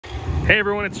Hey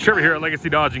everyone, it's Trevor here at Legacy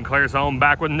Dodge in Claresholm,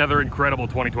 back with another incredible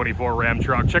 2024 Ram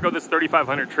truck. Check out this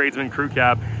 3500 Tradesman crew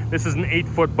cab. This is an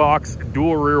 8-foot box,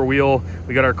 dual rear wheel.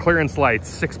 We got our clearance lights,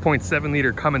 6.7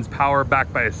 liter Cummins power,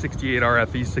 backed by a 68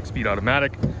 RFE 6-speed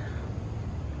automatic.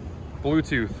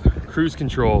 Bluetooth, cruise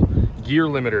control, gear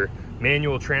limiter,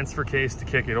 manual transfer case to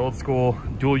kick it old school,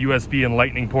 dual USB and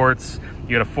lightning ports.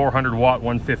 You got a 400 watt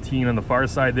 115 on the far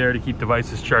side there to keep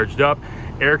devices charged up.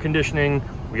 Air conditioning,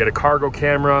 we got a cargo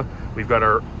camera. We've got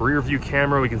our rear view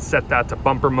camera. We can set that to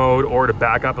bumper mode or to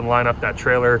back up and line up that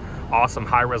trailer. Awesome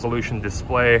high resolution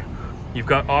display. You've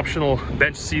got optional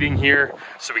bench seating here,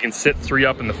 so we can sit 3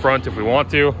 up in the front if we want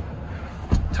to.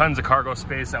 Tons of cargo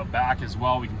space out back as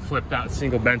well. We can flip that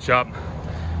single bench up.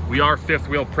 We are 5th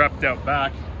wheel prepped out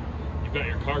back. You've got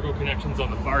your cargo connections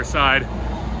on the far side.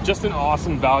 Just an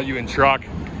awesome value in truck.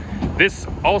 This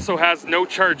also has no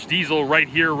charge diesel right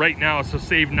here, right now, so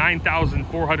save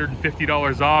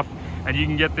 $9,450 off, and you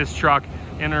can get this truck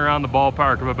in and around the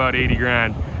ballpark of about 80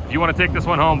 grand. If you want to take this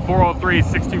one home,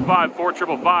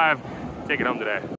 403-625-4555. Take it home today.